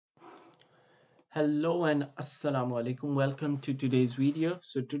Hello and assalamu alaikum. Welcome to today's video.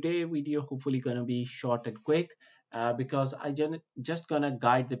 So today video hopefully gonna be short and quick because just gonna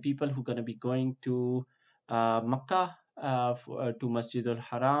guide the people who gonna be going to Makkah to Masjid al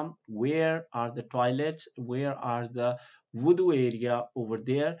Haram. Where are the toilets? Where are the wudu area over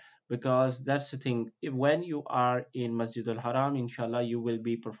there? Because that's the thing. When you are in Masjid al Haram, inshallah, you will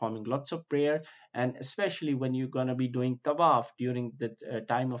be performing lots of prayer, and especially when you're going to be doing tawaf. During the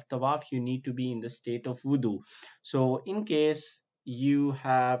time of tawaf, you need to be in the state of wudu. So in case you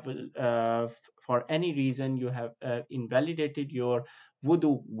have for any reason you have invalidated your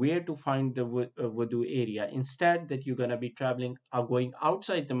wudu, where to find the wudu area? Instead that you're going to be traveling or going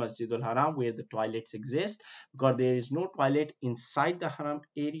outside the Masjid al Haram where the toilets exist, because there is no toilet inside the haram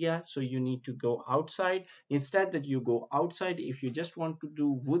area, so you need to go outside. Instead that you go outside, if you just want to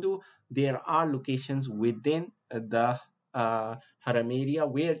do wudu, there are locations within the haram area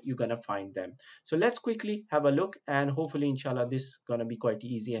where you're gonna find them. So let's quickly have a look, and hopefully inshallah this is gonna be quite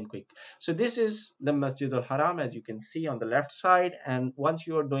easy and quick. So this is the Masjid al Haram, as you can see on the left side, and once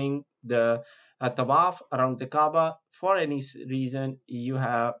you are doing the tawaf around the Kaaba, for any reason you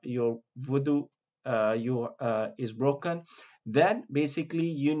have your wudu is broken, then basically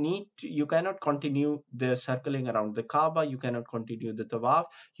you cannot continue the circling around the Kaaba, you cannot continue the tawaf.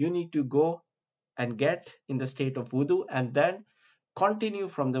 You need to go and get in the state of wudu, and then continue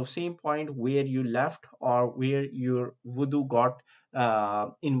from the same point where you left or where your wudu got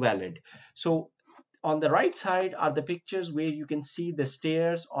invalid. So on the right side are the pictures where you can see the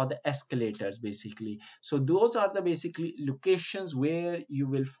stairs or the escalators basically. So those are the basically locations where you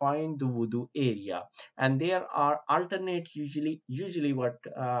will find the wudu area, and there are alternate, usually what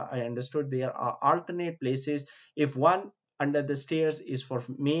I understood, there are alternate places. If one under the stairs is for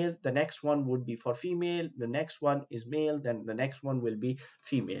male, the next one would be for female, the next one is male, then the next one will be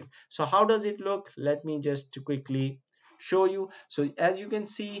female. So how does it look? Let me just quickly show you. So as you can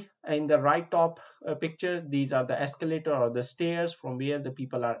see in the right top picture, these are the escalator or the stairs from where the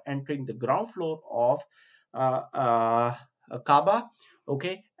people are entering the ground floor of uh, uh, Kaaba.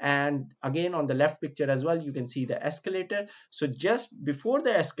 Okay, and again on the left picture as well, you can see the escalator. So just before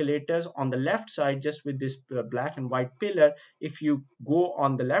the escalators on the left side, just with this black and white pillar, if you go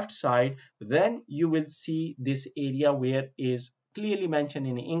on the left side, then you will see this area where is clearly mentioned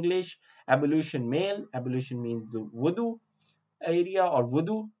in English, ablution male. Ablution means the wudu area or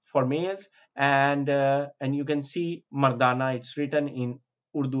wudu for males, and you can see mardana, it's written in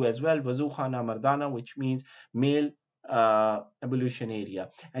Urdu as well, wazukhana mardana, which means male ablution area.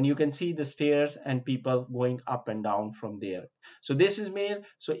 And you can see the stairs and people going up and down from there. So this is male.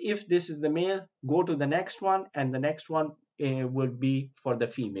 So if this is the male, go to the next one, and the next one will be for the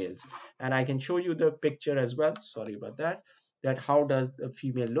females. And I can show you the picture as well, sorry about that, that how does the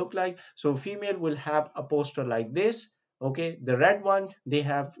female look like. So female will have a poster like this. Okay, the red one, they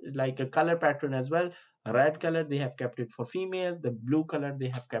have like a color pattern as well. A red color, they have kept it for female. The blue color, they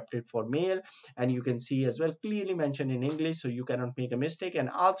have kept it for male. And you can see as well clearly mentioned in English, so you cannot make a mistake. And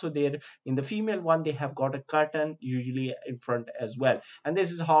also there in the female one, they have got a curtain usually in front as well. And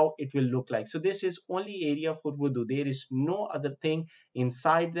this is how it will look like. So this is only area for wudu. There is no other thing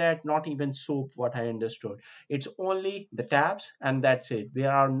inside that, not even soap, what I understood. It's only the taps and that's it.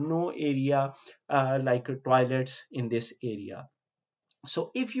 There are no area like toilets in this area.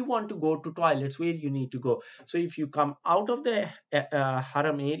 So if you want to go to toilets, where you need to go? So if you come out of the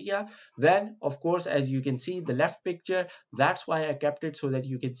haram area, then of course, as you can see the left picture, that's why I kept it so that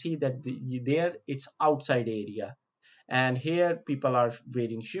you can see that there it's outside area. And here people are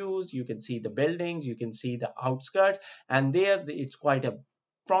wearing shoes, you can see the buildings, you can see the outskirts, and there it's quite a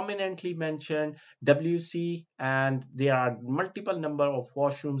prominently mentioned WC, and there are multiple number of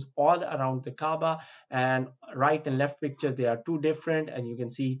washrooms all around the Kaaba. And right and left pictures, they are two different, and you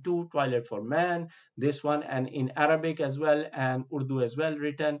can see two toilet for men, this one, and in Arabic as well and Urdu as well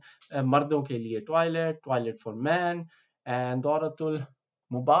written, mardon ke liye toilet, toilet for men, and Doratul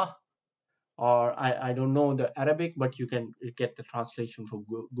Mubah, or I don't know the Arabic, but you can get the translation from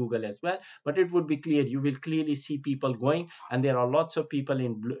Google as well. But it would be clear, you will clearly see people going, and there are lots of people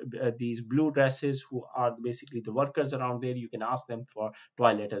in these blue dresses who are basically the workers around there. You can ask them for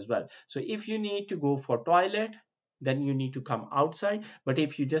toilet as well. So if you need to go for toilet, then you need to come outside, but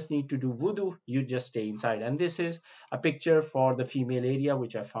if you just need to do wudu, you just stay inside. And this is a picture for the female area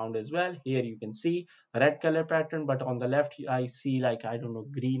which I found as well. Here you can see a red color pattern, but on the left I see like, I don't know,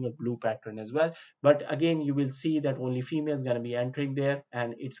 green or blue pattern as well. But again, you will see that only females going to be entering there,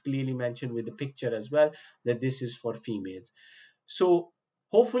 and it's clearly mentioned with the picture as well that this is for females. So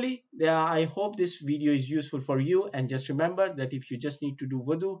hopefully I hope this video is useful for you, and just remember that if you just need to do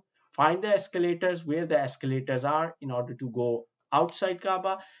wudu, Find the escalators where the escalators are in order to go outside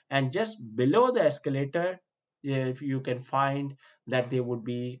Kaaba, and just below the escalator, if you can find that there would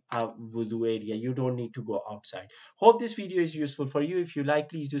be a wudu area. You don't need to go outside. Hope this video is useful for you. If you like,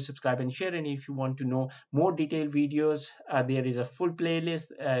 please do subscribe and share. And if you want to know more detailed videos, there is a full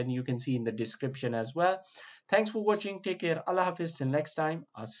playlist and you can see in the description as well. Thanks for watching. Take care. Allah Hafiz. Till next time.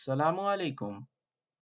 Assalamu alaikum.